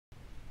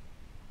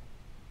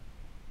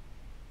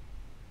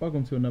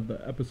Welcome to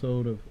another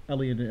episode of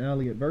Eliot and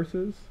Elliot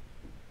Versus.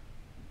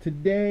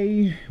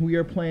 Today we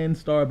are playing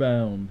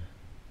Starbound.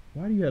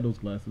 Why do you have those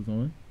glasses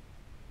on?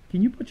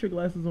 Can you put your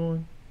glasses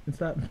on and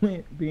stop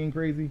being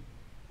crazy?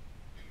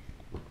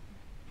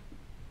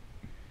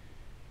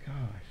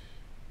 Gosh.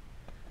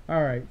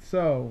 Alright,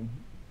 so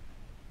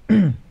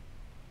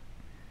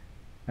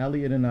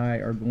Eliot and I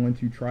are going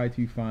to try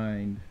to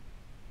find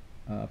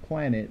a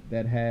planet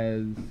that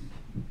has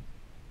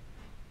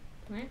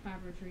plant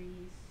fiber trees.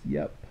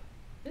 Yep.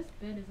 This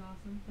bed is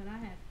awesome, but I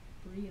have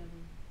 3 of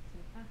them. So,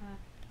 haha,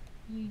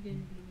 you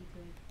didn't beat me to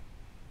it.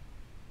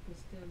 But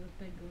still, this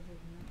bed goes with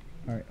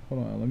nothing. Alright,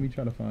 hold on. Let me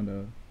try to find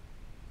a...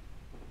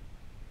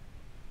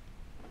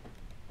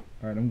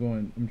 Alright, I'm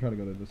trying to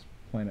go to this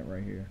planet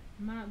right here.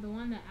 The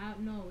one that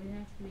no, it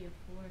has to be a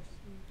forest.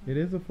 It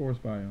is a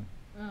forest biome.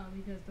 Oh,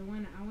 because the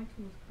one I went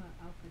to was called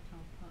Alpha Tau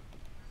Pup.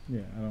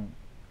 Yeah,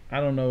 I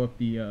don't know if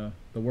the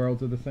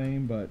worlds are the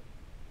same, but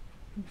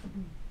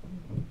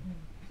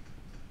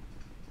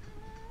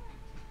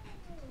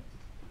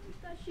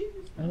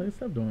Elliot,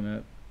 stop doing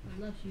that. I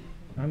love shooting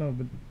stuff. I know,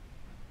 but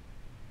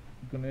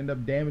I'm gonna end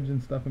up damaging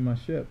stuff in my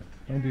ship.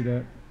 Don't do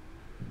that.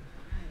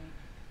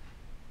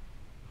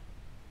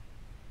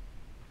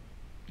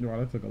 Wow,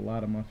 that took a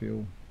lot of my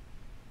fuel.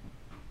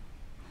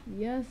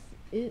 Yes,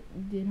 it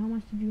did. How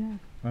much did you have?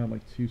 I had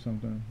like 2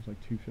 something. It was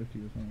like 250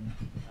 or something.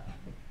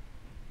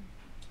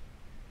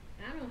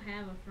 I don't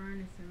have a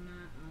furnace in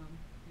my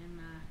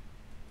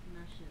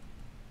ship.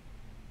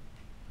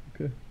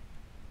 Okay.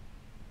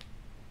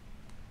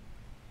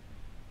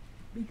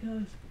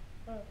 Because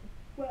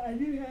well, I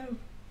do have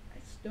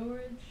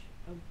storage,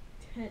 a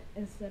tent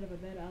instead of a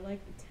bed. I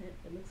like the tent;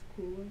 it looks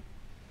cooler.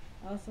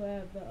 I also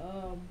have the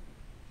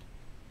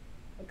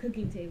a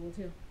cooking table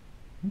too.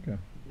 Okay.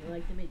 I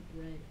like to make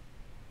bread,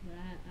 but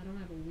I don't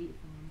have a wheat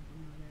farm.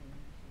 I'm not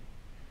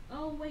there.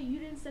 Oh wait, you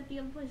didn't set the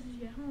other places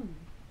yet home.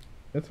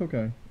 That's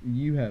okay.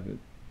 You have it.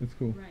 It's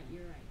cool. Right,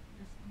 you're right.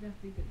 That's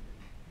definitely good.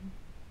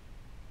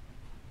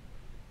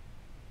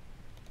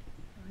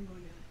 I'm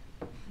going down.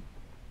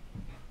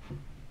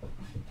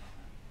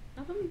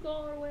 How come you go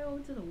all the way over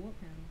to the warp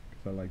panel?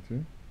 Because I like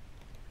to.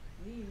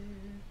 Weird.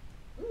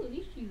 Ooh,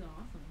 these trees are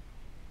awesome.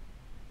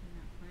 They're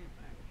not plant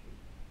fiber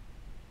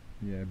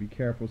trees. Yeah, be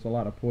careful. There's a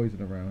lot of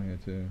poison around here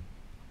too.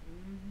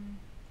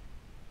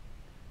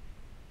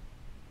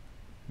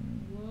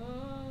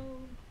 Whoa.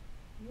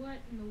 What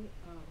in the...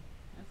 Oh,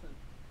 that's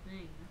a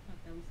thing. I thought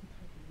that was some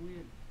type of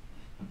weird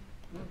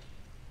bush.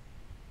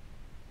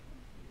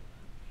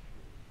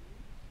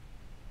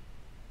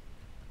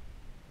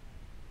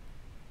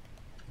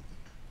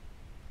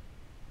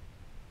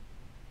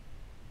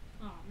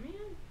 Oh,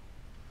 man.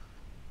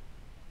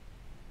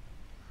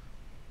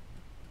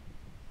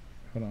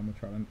 Hold on, I'm gonna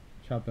try to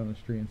chop down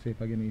this tree and see if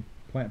I get any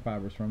plant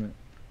fibers from it.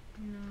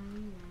 No,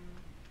 you won't.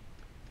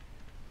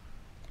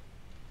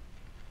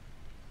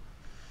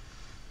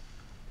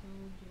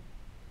 Told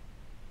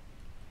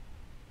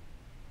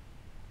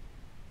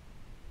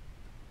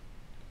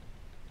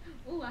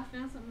you. Ooh, I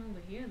found something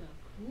over here though.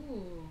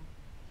 Cool.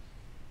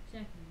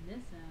 Check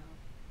this out.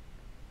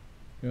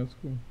 Yeah, that's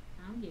cool.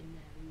 I'm getting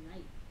that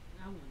light.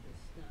 I want this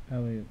stuff.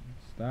 Elliot,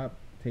 stop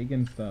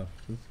taking stuff.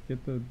 Just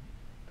get the...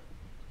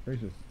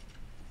 Gracious.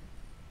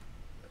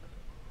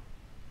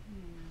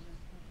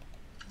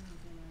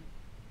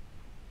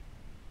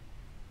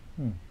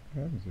 What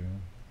happens to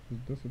him?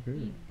 Just disappeared.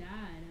 He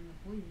died in the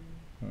poison.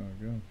 Oh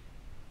gosh.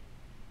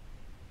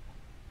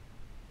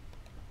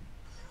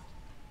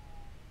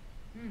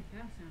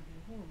 That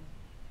sounded horrible.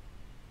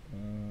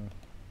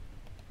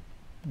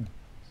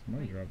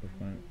 Somebody Wait, dropped a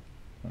plant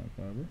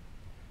fiber.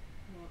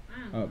 Well, I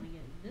don't want to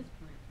get this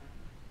plant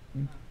fiber.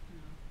 No,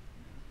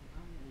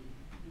 I'm gonna leave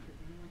because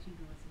I don't want you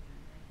going somewhere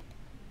that I can't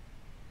find it.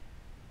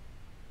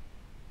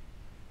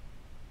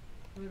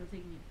 Or it'll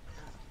take me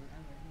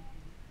forever.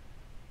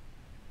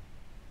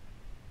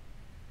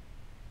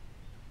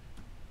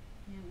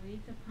 Can't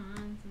wait to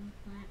pond some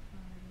plant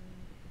fiber.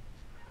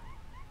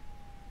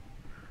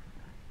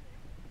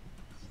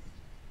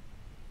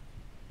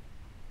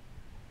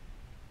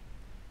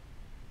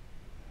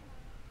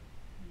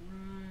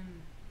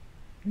 Run.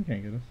 You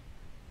can't get us.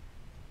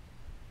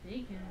 They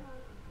can.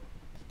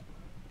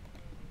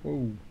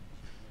 Whoa.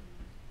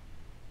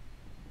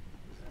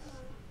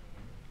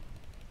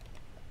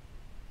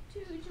 2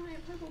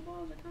 giant purple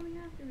balls are coming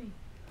after me.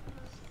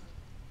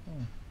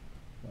 Oh,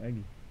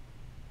 laggy.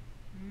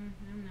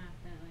 I'm not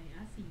that laggy.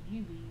 I see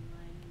you being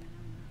laggy, but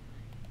I'm not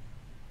laggy.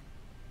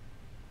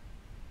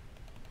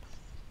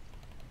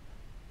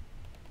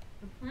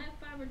 The plant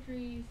fiber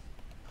trees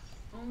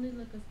only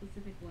look a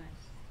specific way.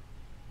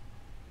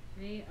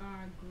 They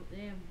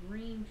have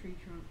green tree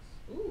trunks.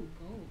 Ooh,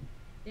 gold.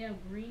 They have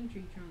green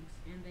tree trunks,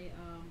 and they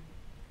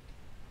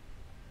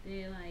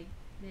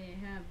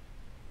have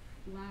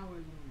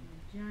flowers on them,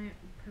 giant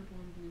purple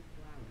and blue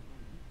flowers on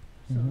them.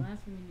 So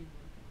that's what we need to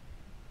look at.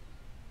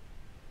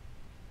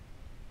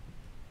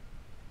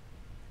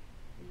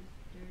 This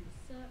dirt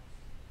sucks.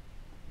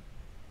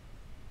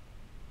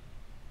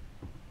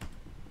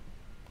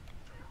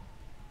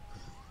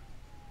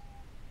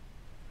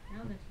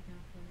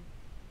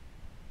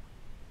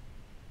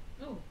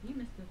 you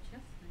missed the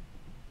chest thing.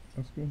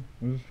 That's cool.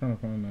 I was just trying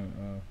to find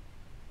that.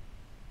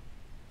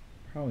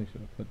 Probably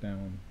should have put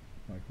down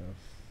like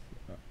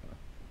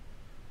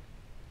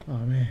oh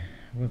man,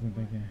 I wasn't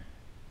What? thinking.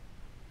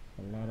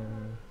 A lot of.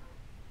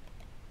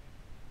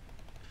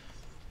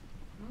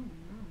 Oh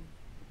no.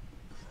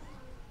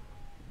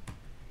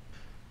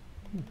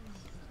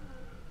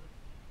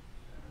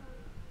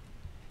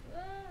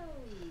 Whoa.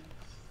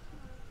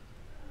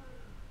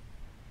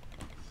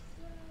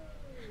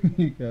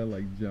 You gotta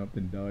like jump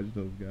and dodge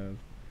those guys.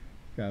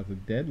 Guys are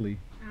deadly.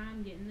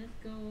 I'm getting this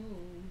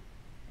gold.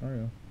 Oh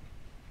yeah,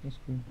 that's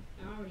cool.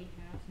 I already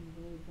have some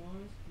gold bars. I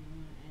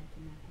want to add to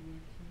my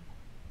collection.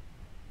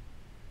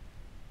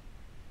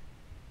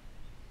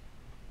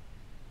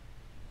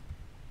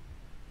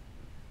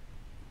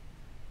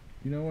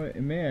 You know what?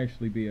 It may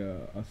actually be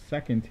a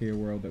second tier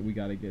world that we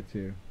gotta get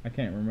to. I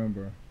can't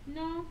remember.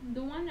 No,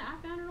 the one that I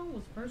found it on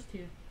was first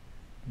tier.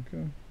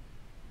 Okay.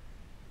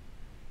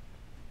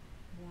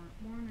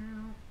 Worn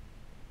out.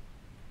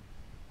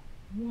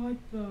 What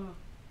the?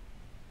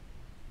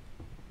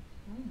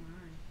 Oh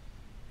my.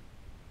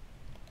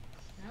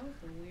 That was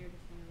the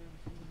weirdest thing I've ever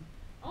seen.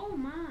 Oh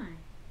my.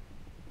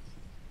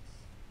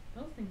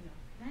 Those things are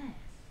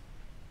fast.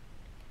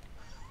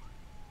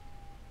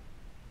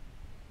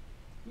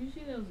 You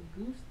see those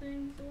goose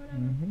things or whatever?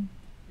 Mm-hmm.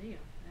 They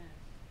are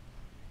fast.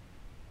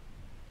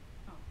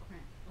 Oh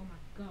crap. Oh my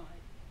god.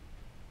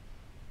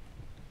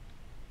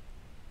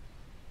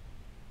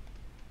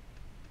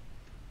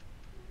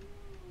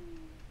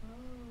 Oh,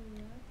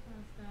 that's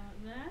hostile.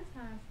 That's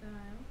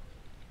hostile.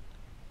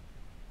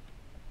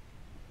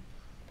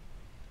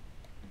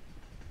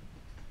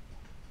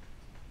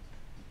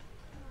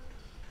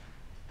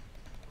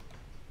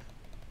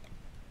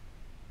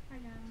 I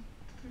got him.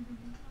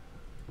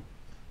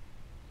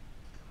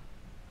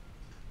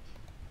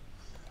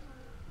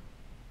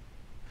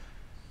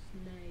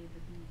 Slay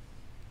the beast.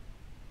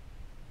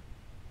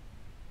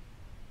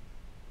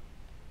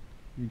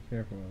 Be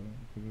careful of it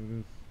because it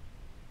is.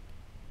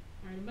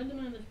 Alright, I'm about to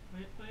mine this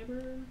plant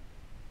fiber.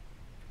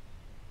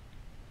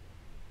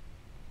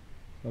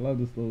 I love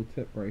this little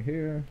tip right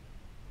here.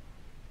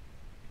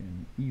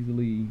 Can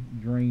easily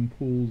drain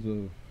pools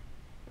of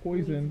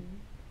poison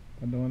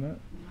by doing that.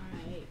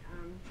 Alright,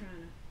 I'm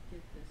trying to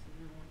get this and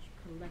I want you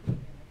collecting it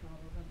like all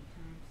those other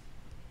times.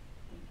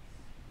 Thanks.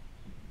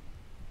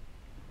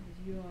 Because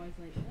you're always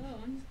like,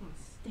 oh, I'm just gonna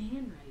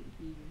stand right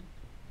here.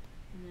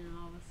 And then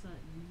all of a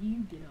sudden,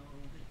 you get all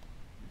of it.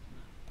 That's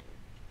not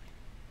fair.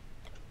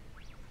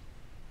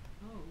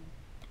 Oh.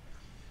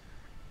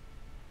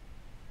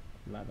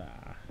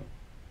 Leather.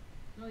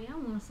 Oh yeah, I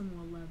want some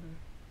more leather.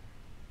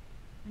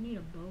 I need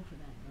a bow for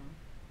that though.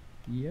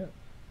 Yep.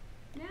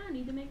 Now I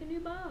need to make a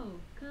new bow,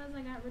 cause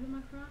I got rid of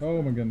my crossbow.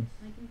 Oh my goodness.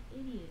 Like an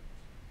idiot.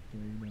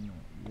 Yeah, you been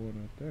water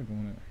up there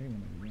going at hay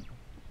when it went.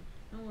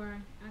 Don't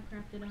worry, I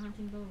crafted a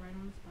hunting bow right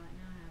on the spot.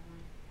 Now I have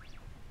one.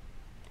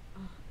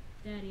 Oh,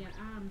 Daddy, I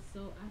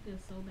feel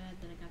so bad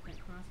that I got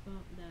that crossbow,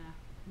 that I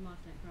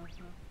lost that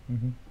crossbow.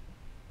 Mm-hmm.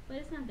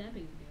 But it's not that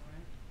big of a deal,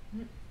 right?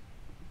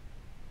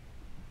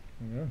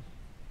 Yeah.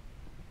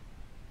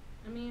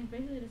 I mean, it's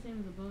basically the same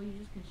as a bow. You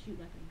just can shoot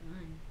like a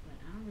gun, but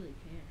I don't really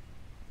care.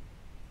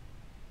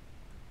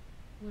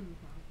 Wooden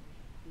crossbow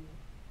is cool.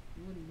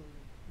 Wooden bow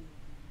is cool.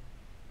 Man.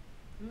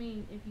 I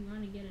mean, if you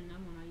want to get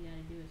another one, all you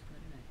gotta do is go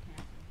to that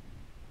castle thing,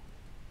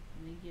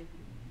 and they give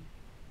you one.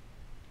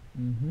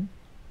 Mm-hmm.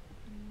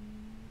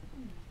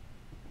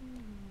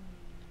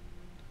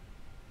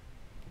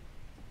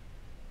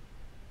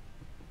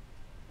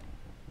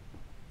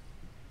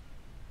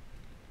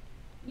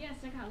 Yes,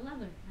 I got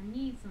leather. I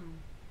need some.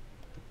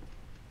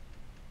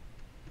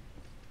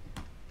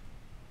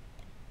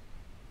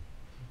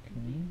 Okay.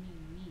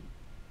 Me.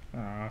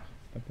 Ah,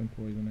 stepped in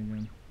poison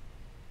again.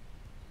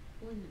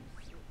 Poison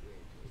is so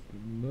irritating. Just a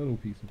little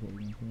piece of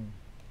poison too.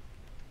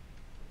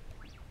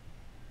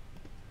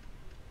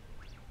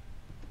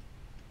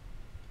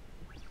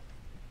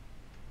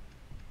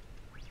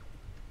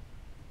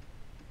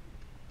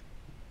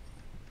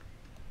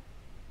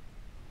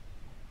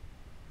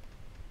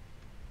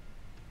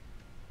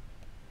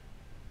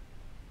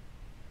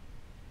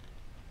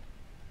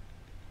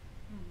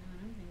 Oh no,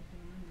 them things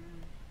are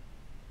unreal.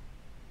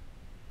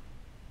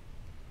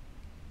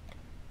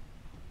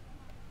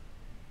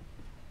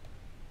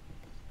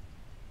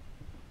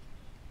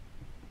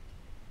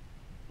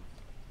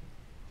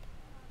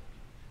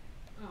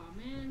 Oh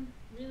man,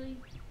 really?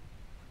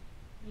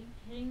 Are you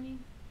kidding me?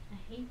 I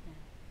hate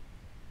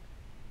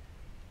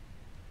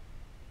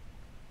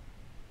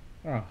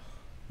that. Ah,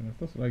 yes,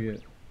 that's what I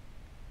get.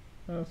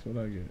 That's what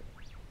I get.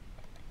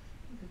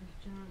 Look at this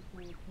giant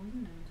pool of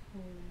poison that was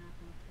totally not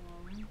gonna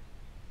fall in.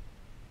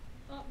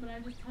 Oh, but I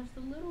just touched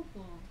a little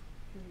fall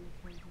through the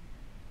poison.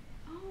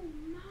 Oh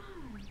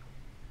my!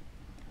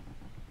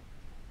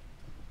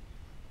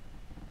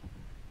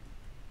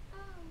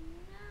 Oh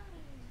no!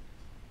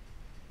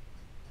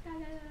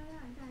 Die.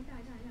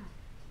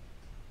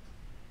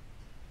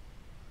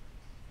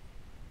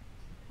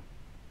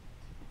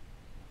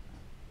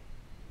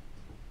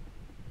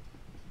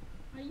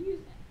 Are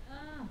you?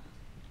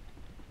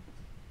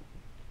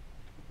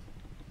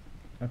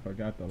 I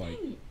forgot to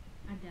like Dang it!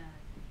 I died.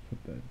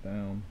 put that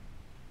down.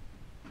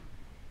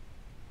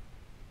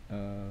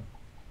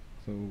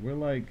 So we're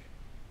like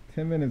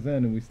 10 minutes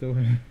in and we still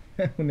haven't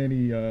found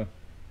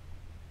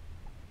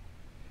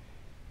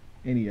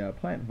any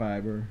plant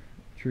fiber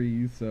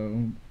trees.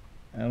 So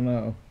I don't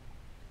know.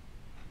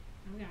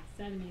 I've got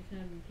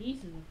 77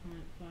 pieces of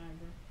plant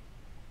fiber.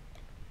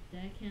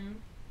 Does that count?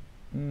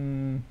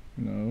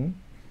 No.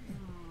 Oh.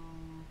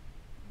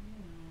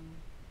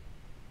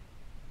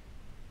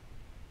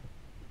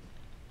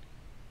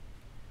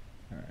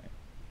 All right,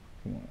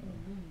 come on.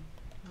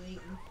 Wait,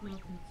 I'm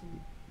smelting some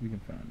We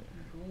can find it.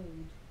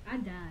 gold. I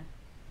died.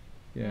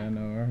 Yeah, I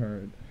know. I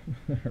heard.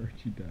 I heard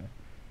you die.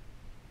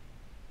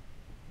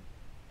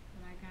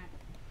 But I got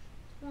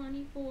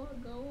 24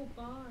 gold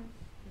bars.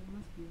 It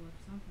must be worth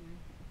something.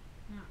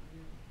 Not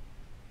really.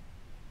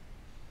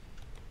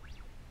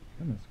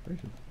 Goodness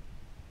gracious.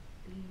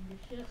 Beam the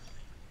ship.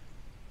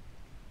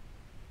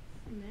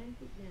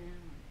 Smack it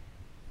down.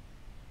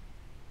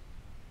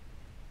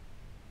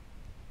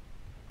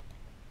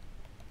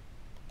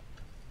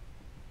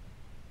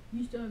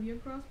 You still have your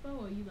crossbow,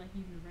 or you like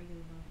using a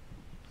regular bow?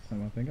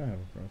 I think I have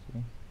a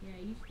crossbow. Yeah,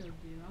 you still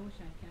do. I wish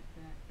I kept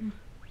that.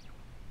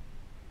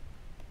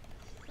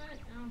 But I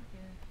don't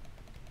care.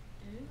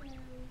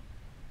 Ooh.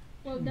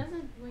 Well,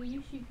 doesn't when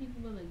you shoot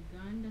people with a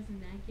gun, doesn't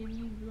that give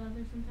you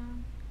leather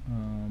sometimes?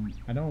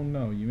 I don't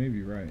know. You may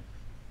be right.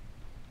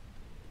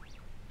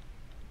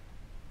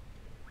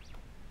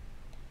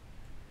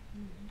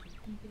 I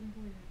should keep getting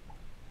poisoned.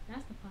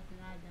 That's the part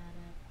that I died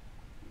at.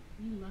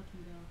 You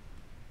lucky though,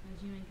 cause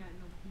you ain't got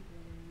no people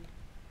around you.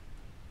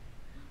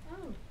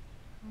 Oh,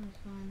 I was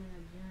finding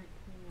a giant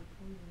pool of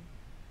poison.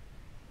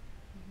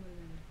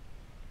 Poison.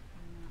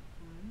 Not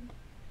fun.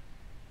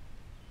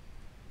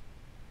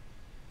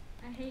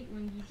 I hate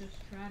when you just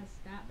try to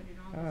stop, but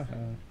then all of a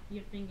sudden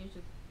your fingers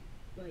just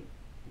like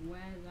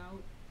wears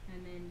out,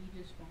 and then you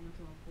just fall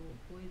into a pool of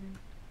poison.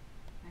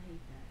 I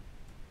hate that.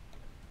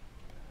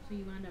 So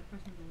you wind up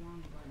pressing the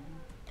wrong button.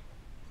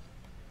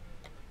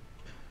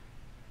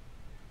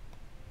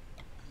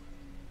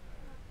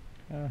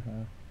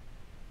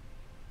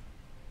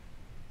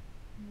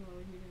 What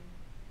was you doing?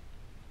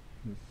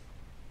 Just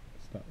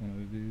stop one of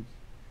the dudes.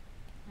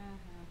 That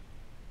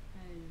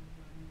is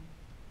funny.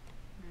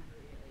 Not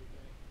really,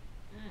 but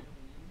I don't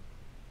know.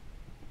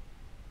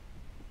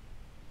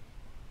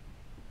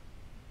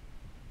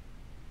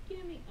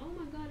 Give me, oh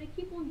my god, they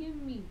keep on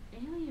giving me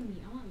alien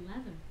meat. I want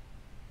leather.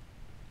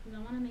 Because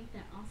I want to make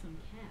that awesome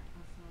cap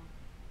I saw.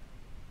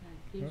 That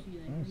gives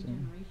you like awesome.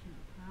 regeneration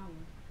of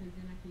power. Because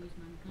then I can use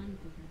my gun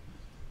quicker.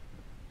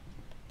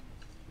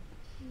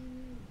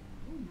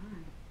 Oh my.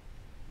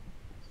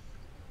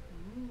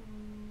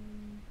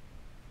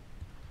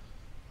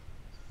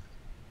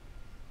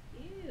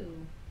 Ew.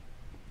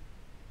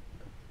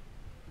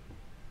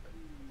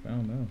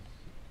 Found us.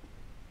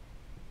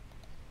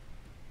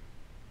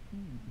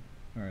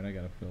 Alright, I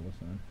gotta fill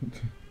this in.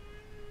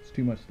 It's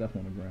too much stuff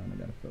on the ground. I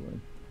gotta fill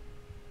it.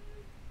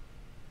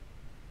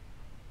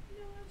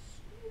 No, I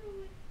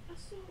stole it.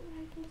 Assault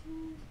rifle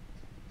time.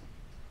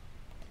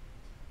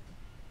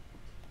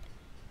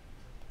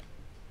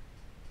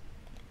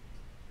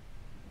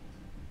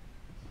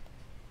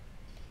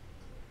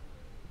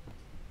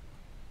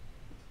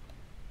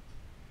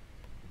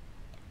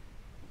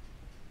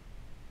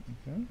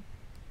 Okay.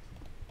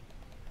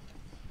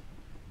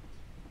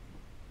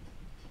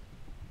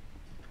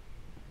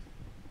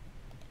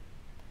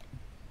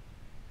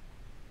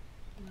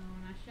 Well,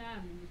 when I shot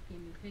him, it just gave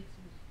me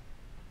pixels.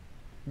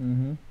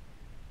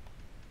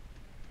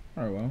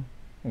 Alright, well.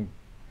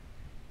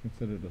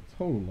 Considered a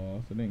total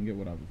loss. I didn't get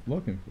what I was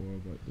looking for,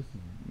 but this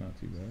is not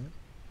too bad.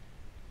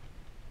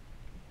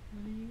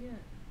 What did you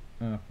get?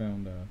 I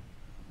found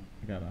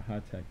I got a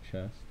high-tech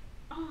chest.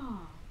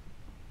 Ah!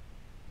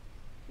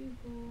 Too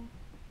cool.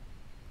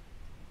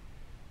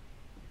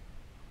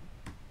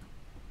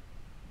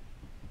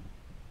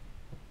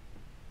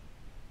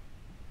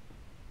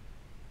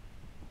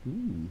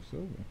 Ooh,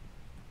 silver.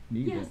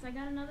 Need Yes, it. I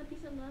got another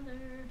piece of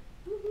leather.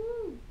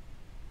 Woohoo!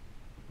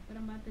 But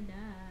I'm about to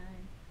die.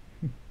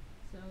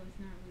 So it's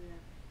not really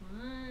that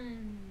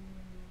fun.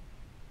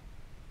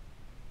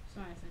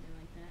 Sorry I said it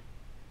like that.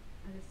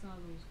 I just saw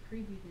those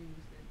creepy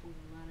things that do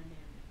a lot of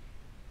damage.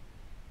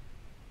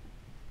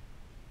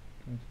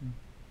 Gotcha.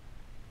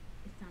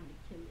 It's time to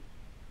kill it.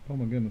 Oh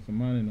my goodness, I'm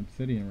mining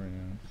obsidian right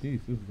now.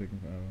 Jeez, this is taking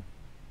forever.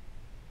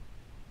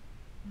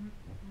 Why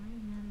are you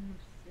not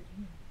enough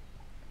obsidian?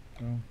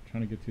 Oh,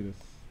 trying to get to this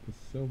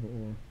silver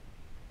ore.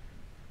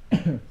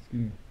 Excuse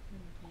me.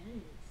 Okay,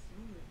 it's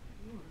silver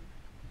ore.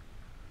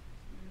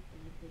 It's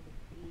not that big of a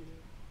deal.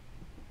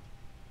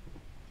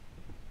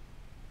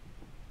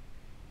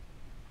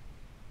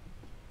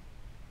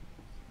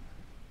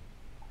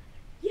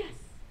 Yes!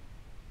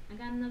 I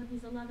got another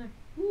piece of leather.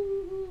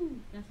 Woo-hoo!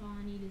 That's all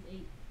I need is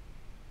 8.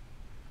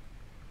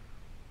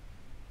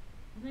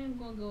 I think I'm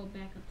gonna go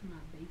back up to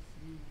my base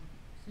soon.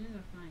 As soon as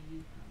I find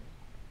you, probably.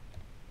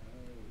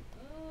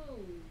 Oh,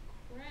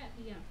 crap!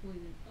 He got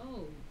poisoned.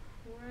 Oh,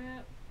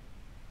 crap!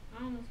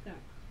 I almost got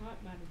caught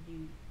shot by the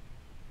dude.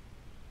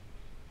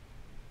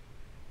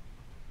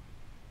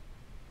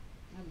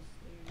 I was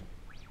scared.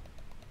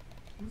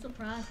 I'm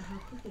surprised at how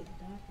quickly it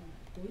died from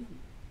that poison.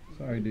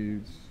 Sorry,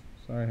 dudes.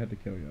 Sorry I had to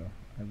kill y'all.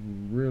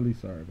 I'm really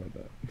sorry about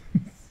that.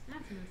 That's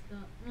messed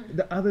up.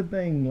 The other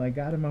thing, like,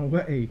 got in my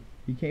way.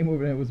 He came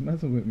over there and was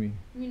messing with me.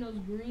 You mean those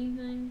green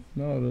things?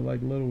 No, they're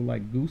like little,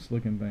 like,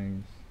 goose-looking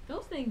things.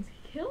 Those things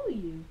kill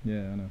you.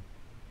 Yeah, I know.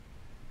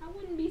 I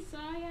wouldn't be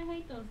sorry. I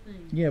hate those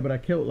things. Yeah, but I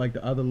killed, like,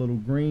 the other little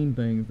green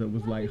things that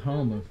was, Why like, you kill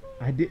harmless.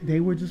 those I did. They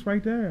were just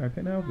right there. I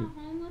couldn't They're help it. not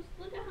homeless.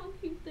 Look at how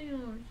cute they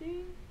are.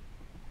 See?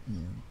 Yeah.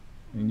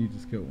 And you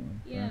just killed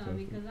one. Yeah,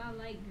 Fantastic. because I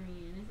like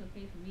green. It's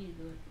okay for me to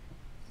do it.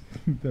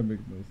 That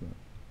makes no sense.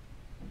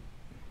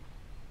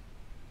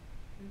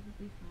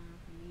 Perfectly fine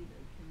for me to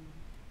kill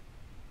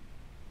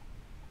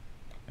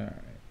them.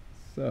 Alright,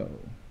 so.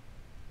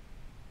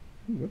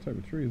 Ooh, what type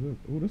of tree is this?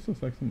 Ooh, this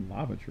looks like some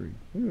lava tree.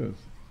 Look at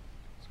this.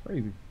 It's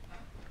crazy.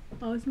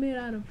 Oh, it's made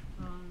out of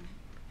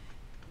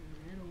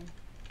metal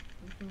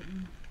or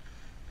something.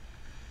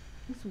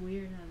 It's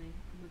weird how they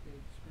what they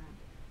describe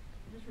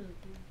it. It's really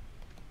cool.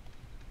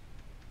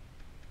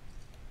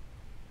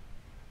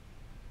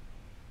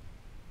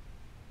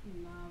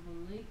 Lava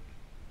lake.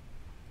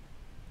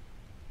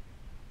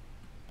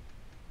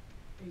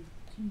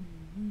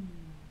 ATV.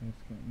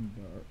 It's getting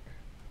dark.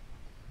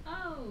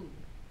 Oh.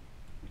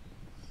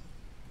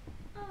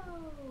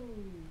 Oh.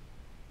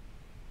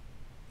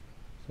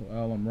 So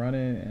L, I'm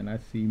running and I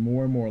see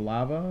more and more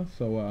lava.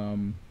 So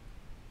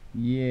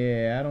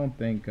yeah, I don't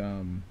think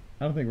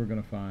we're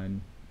gonna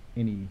find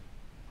any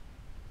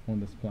on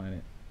this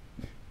planet.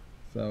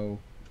 So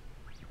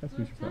that's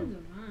what you Tons probably.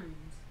 of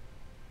mines.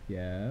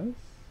 Yes.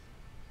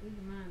 We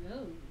can mine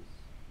those.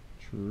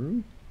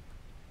 True.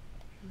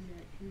 True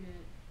that, true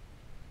that.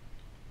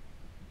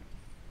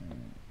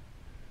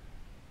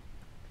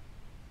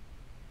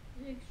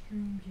 The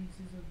extreme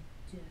cases of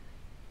death.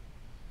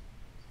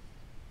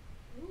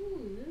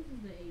 Ooh, this is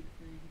the ape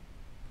thing.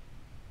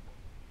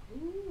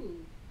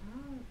 Ooh, I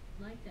don't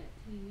like that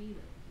TV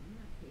though, so I'm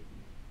not taking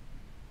it.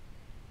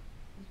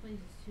 This place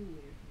is too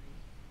weird for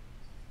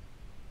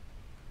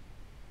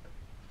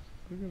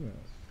me. Look at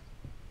that.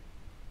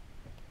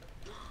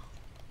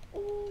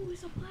 Oh,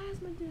 it's a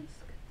plasma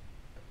disc.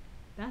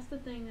 That's the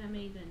thing that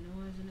made that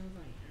noise, and it was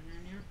like,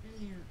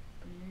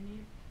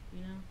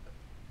 you know?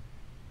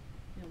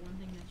 That one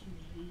thing that you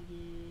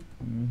hated.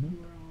 Mm-hmm. You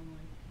were all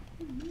like,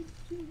 it makes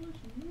too much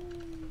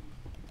noise.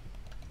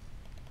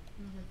 And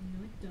I was like, no,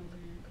 it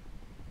doesn't.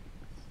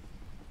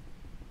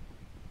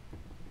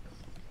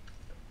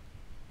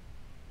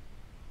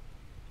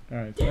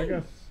 Alright, so I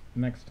guess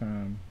next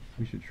time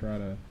we should try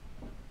to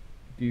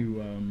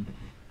do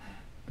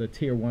the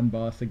tier 1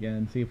 boss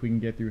again, see if we can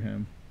get through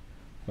him.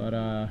 But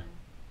I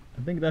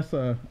think that's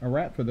a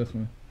wrap for this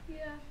one.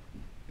 Yeah.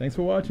 Thanks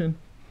for watching.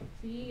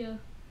 See ya.